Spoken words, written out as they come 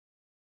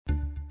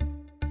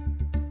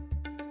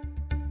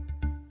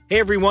Hey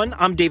everyone,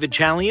 I'm David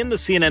Chalian, the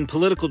CNN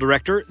political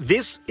director.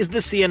 This is the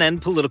CNN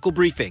Political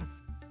Briefing.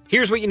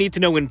 Here's what you need to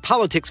know in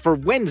politics for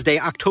Wednesday,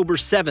 October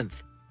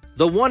 7th.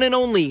 The one and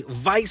only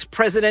vice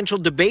presidential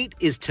debate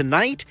is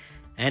tonight,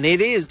 and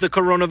it is the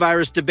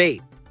coronavirus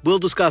debate. We'll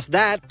discuss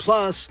that,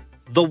 plus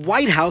the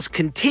White House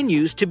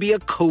continues to be a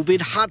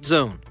COVID hot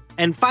zone.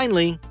 And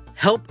finally,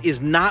 help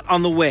is not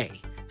on the way.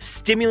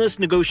 Stimulus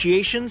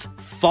negotiations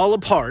fall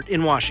apart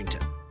in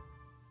Washington.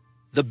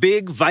 The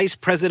big vice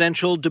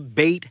presidential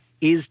debate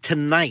is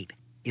tonight.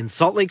 In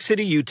Salt Lake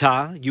City,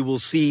 Utah, you will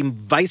see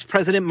Vice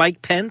President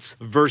Mike Pence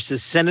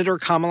versus Senator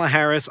Kamala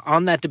Harris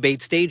on that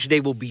debate stage. They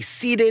will be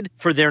seated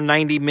for their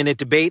 90-minute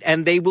debate,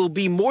 and they will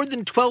be more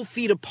than 12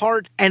 feet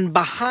apart and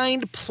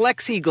behind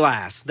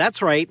plexiglass.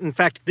 That's right. In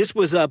fact, this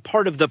was a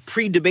part of the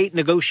pre-debate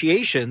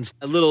negotiations.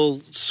 A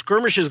little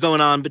skirmishes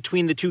going on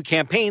between the two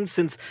campaigns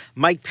since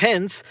Mike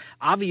Pence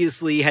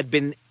obviously had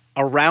been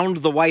around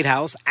the White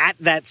House at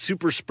that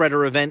super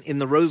spreader event in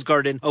the Rose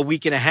Garden a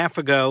week and a half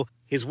ago.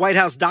 His White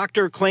House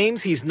doctor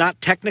claims he's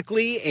not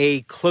technically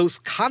a close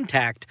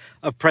contact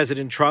of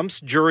President Trump's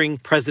during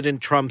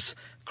President Trump's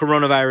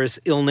coronavirus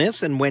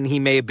illness and when he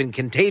may have been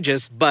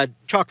contagious, but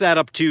chalk that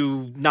up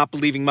to not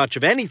believing much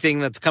of anything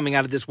that's coming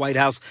out of this White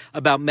House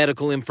about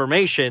medical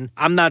information.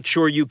 I'm not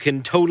sure you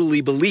can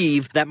totally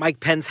believe that Mike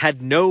Pence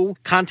had no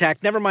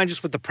contact, never mind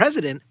just with the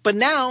president, but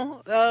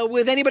now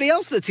with anybody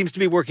else that seems to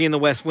be working in the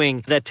West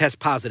Wing that tests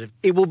positive.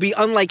 It will be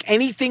unlike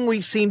anything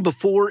we've seen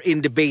before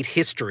in debate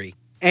history.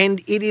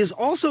 And it is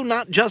also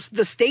not just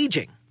the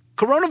staging.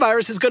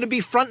 Coronavirus is going to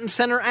be front and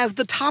center as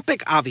the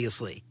topic,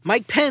 obviously.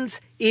 Mike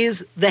Pence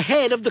is the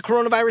head of the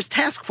coronavirus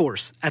task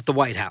force at the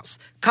White House.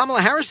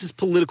 Kamala Harris's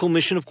political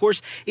mission, of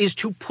course, is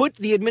to put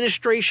the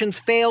administration's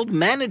failed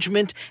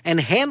management and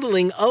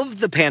handling of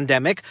the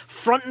pandemic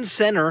front and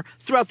center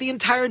throughout the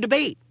entire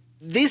debate.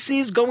 This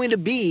is going to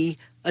be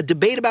a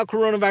debate about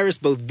coronavirus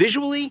both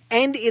visually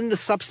and in the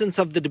substance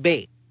of the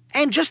debate.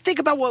 And just think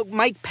about what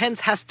Mike Pence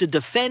has to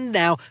defend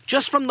now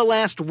just from the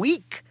last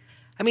week.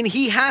 I mean,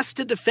 he has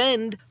to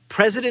defend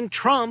President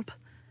Trump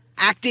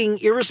acting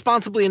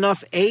irresponsibly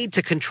enough, A,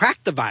 to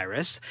contract the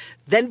virus,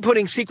 then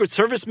putting Secret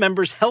Service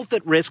members' health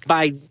at risk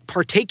by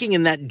partaking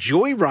in that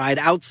joyride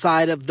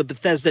outside of the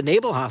Bethesda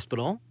Naval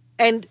Hospital.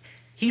 And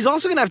he's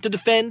also going to have to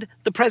defend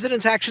the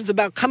president's actions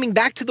about coming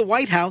back to the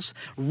White House,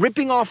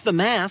 ripping off the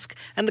mask,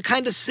 and the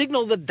kind of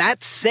signal that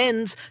that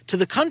sends to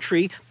the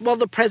country while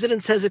the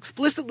president says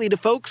explicitly to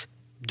folks,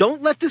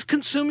 don't let this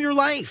consume your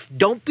life.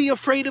 Don't be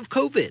afraid of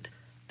COVID.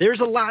 There's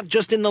a lot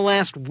just in the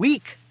last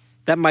week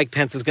that Mike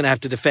Pence is going to have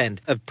to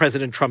defend of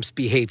President Trump's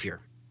behavior.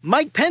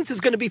 Mike Pence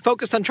is going to be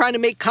focused on trying to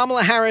make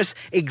Kamala Harris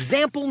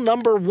example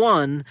number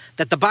one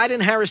that the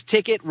Biden-Harris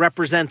ticket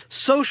represents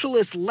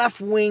socialist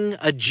left-wing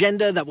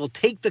agenda that will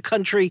take the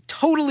country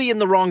totally in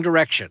the wrong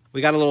direction.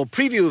 We got a little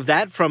preview of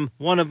that from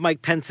one of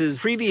Mike Pence's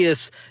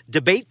previous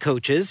debate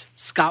coaches,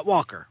 Scott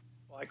Walker.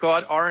 I call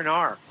it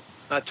R&R.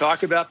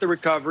 Talk about the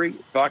recovery,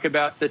 talk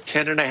about the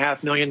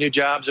 10.5 million new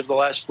jobs over the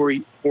last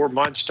 4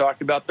 months,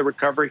 talk about the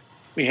recovery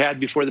we had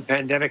before the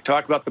pandemic,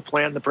 talk about the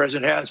plan the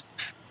president has,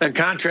 and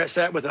contrast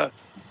that with a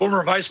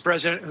former vice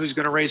president who's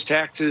going to raise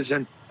taxes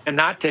and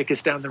not take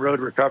us down the road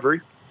to recovery.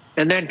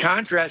 And then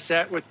contrast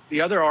that with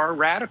the other R,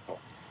 radical.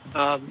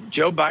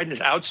 Joe Biden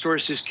has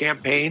outsourced his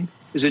campaign,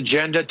 his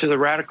agenda to the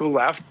radical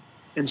left,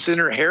 and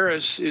Senator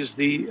Harris is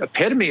the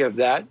epitome of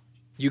that.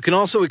 You can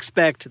also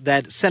expect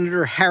that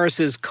Senator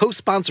Harris's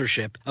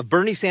co-sponsorship of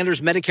Bernie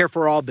Sanders' Medicare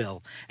for All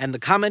bill and the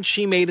comments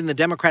she made in the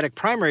Democratic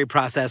primary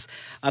process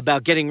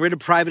about getting rid of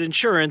private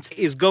insurance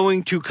is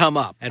going to come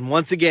up. And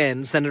once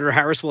again, Senator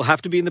Harris will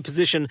have to be in the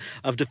position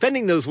of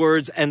defending those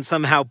words and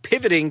somehow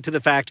pivoting to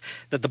the fact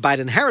that the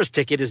Biden-Harris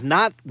ticket is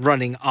not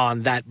running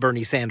on that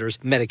Bernie Sanders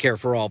Medicare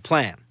for All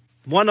plan.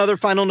 One other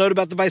final note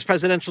about the vice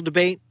presidential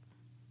debate.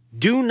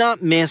 Do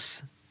not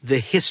miss the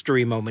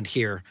history moment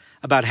here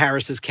about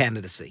Harris's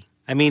candidacy.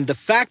 I mean, the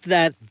fact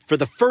that for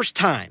the first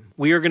time,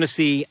 we are going to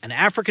see an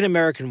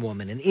African-American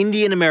woman, an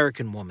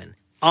Indian-American woman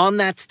on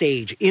that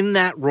stage, in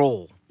that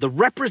role. The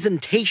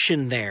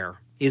representation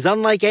there is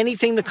unlike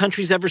anything the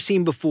country's ever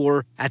seen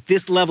before at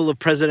this level of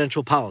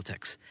presidential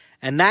politics.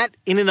 And that,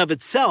 in and of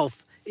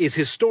itself, is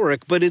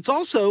historic, but it's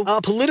also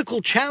a political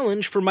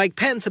challenge for Mike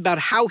Pence about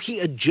how he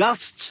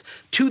adjusts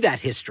to that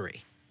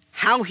history,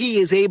 how he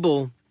is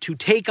able to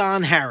take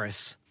on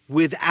Harris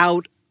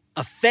without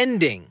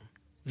offending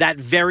that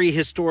very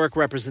historic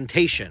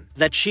representation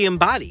that she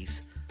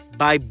embodies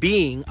by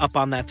being up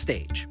on that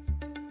stage.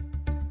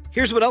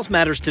 Here's what else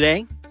matters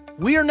today.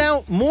 We are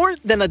now more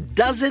than a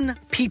dozen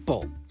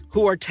people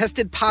who are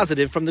tested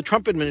positive from the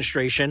Trump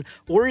administration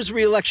or his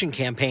re-election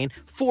campaign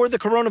for the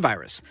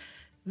coronavirus.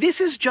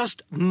 This is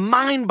just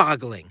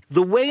mind-boggling,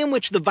 the way in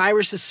which the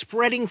virus is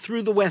spreading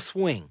through the West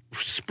Wing,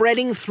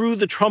 spreading through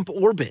the Trump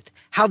orbit,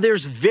 how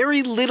there's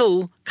very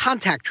little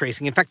contact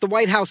tracing. In fact, the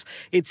White House,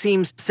 it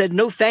seems, said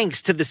no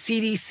thanks to the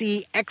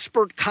CDC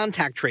expert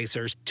contact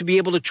tracers to be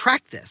able to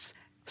track this.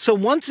 So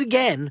once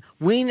again,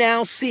 we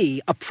now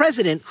see a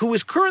president who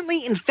is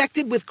currently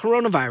infected with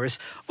coronavirus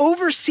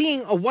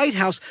overseeing a White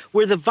House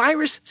where the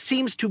virus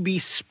seems to be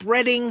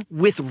spreading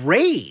with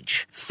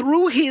rage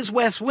through his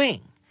West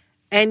Wing.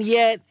 And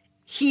yet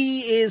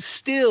he is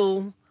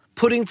still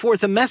putting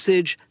forth a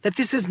message that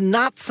this is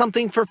not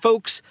something for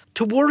folks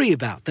to worry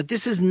about, that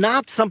this is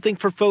not something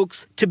for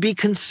folks to be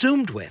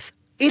consumed with.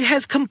 It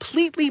has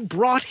completely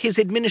brought his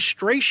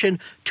administration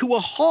to a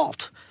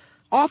halt.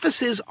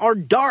 Offices are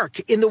dark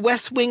in the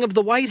West Wing of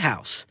the White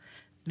House.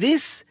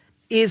 This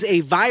is a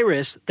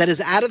virus that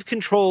is out of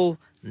control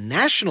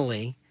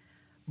nationally,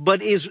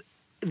 but is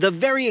the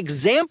very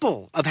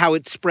example of how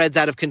it spreads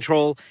out of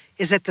control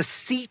is at the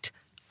seat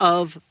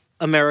of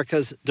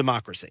America's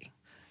democracy.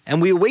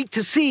 And we wait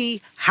to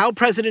see how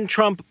President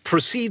Trump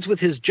proceeds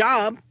with his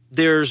job.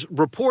 There's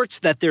reports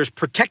that there's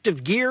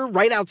protective gear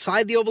right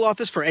outside the Oval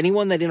Office for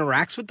anyone that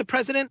interacts with the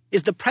president.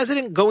 Is the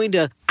president going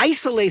to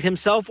isolate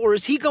himself, or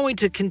is he going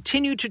to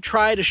continue to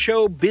try to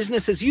show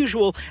business as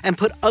usual and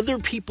put other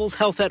people's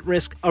health at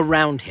risk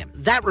around him?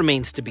 That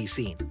remains to be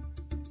seen.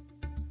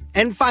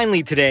 And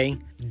finally today,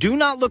 do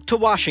not look to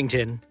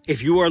Washington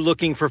if you are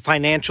looking for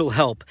financial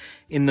help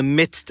in the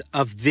midst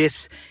of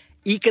this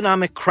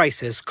economic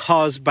crisis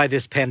caused by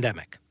this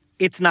pandemic.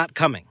 It's not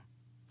coming.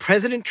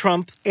 President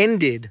Trump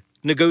ended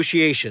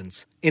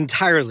negotiations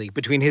entirely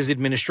between his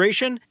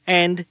administration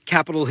and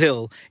Capitol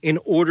Hill in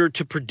order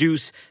to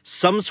produce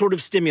some sort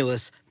of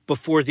stimulus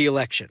before the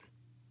election.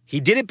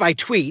 He did it by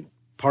tweet,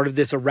 part of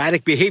this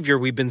erratic behavior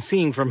we've been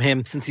seeing from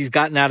him since he's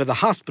gotten out of the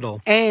hospital.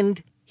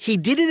 And he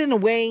did it in a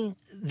way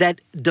that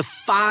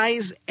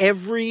defies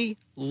every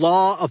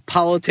law of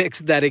politics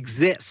that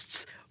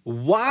exists.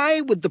 Why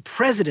would the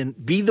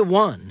president be the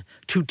one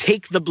to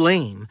take the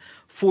blame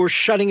for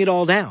shutting it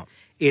all down?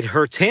 It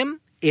hurts him.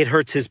 It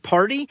hurts his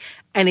party,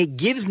 and it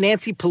gives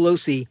Nancy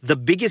Pelosi the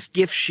biggest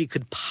gift she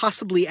could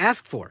possibly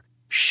ask for.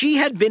 She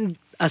had been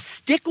a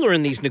stickler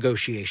in these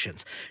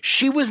negotiations.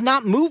 She was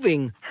not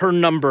moving her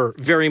number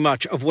very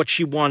much of what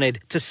she wanted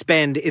to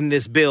spend in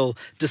this bill,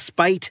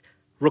 despite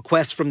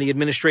requests from the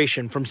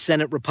administration, from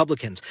Senate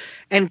Republicans.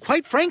 And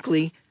quite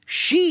frankly,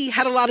 she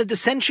had a lot of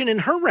dissension in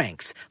her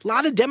ranks. A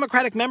lot of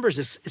Democratic members,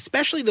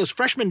 especially those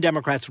freshman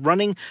Democrats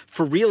running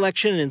for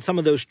re-election in some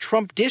of those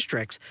Trump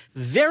districts,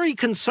 very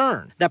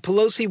concerned that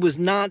Pelosi was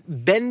not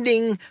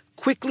bending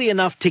quickly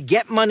enough to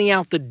get money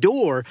out the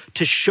door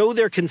to show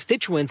their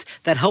constituents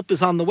that help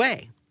is on the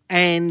way.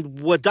 And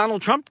what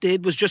Donald Trump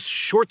did was just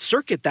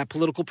short-circuit that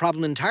political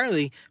problem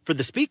entirely for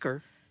the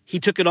speaker. He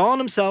took it all on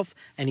himself,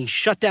 and he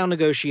shut down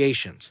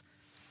negotiations.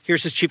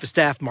 Here's his chief of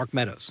staff, Mark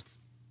Meadows.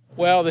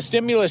 Well, the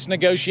stimulus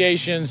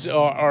negotiations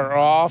are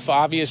off.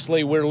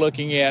 Obviously, we're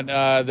looking at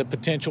the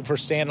potential for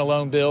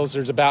standalone bills.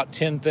 There's about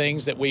 10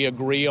 things that we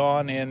agree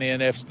on, and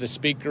if the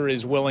speaker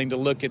is willing to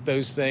look at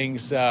those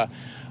things on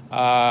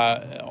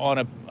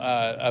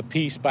a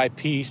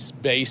piece-by-piece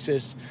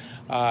basis,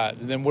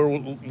 then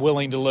we're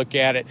willing to look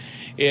at it.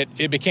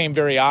 It became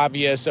very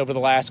obvious over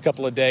the last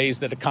couple of days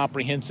that a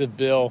comprehensive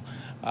bill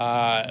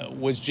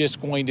was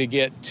just going to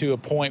get to a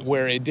point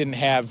where it didn't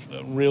have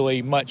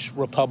really much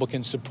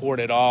Republican support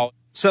at all.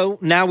 So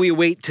now we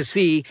wait to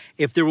see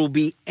if there will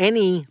be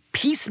any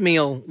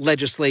piecemeal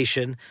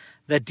legislation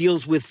that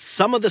deals with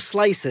some of the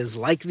slices,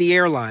 like the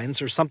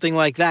airlines or something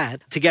like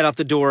that, to get out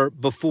the door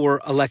before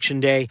Election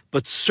Day.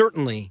 But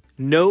certainly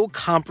no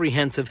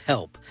comprehensive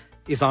help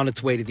is on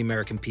its way to the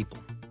American people.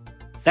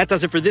 That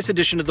does it for this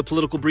edition of the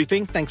Political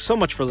Briefing. Thanks so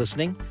much for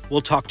listening.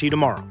 We'll talk to you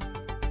tomorrow.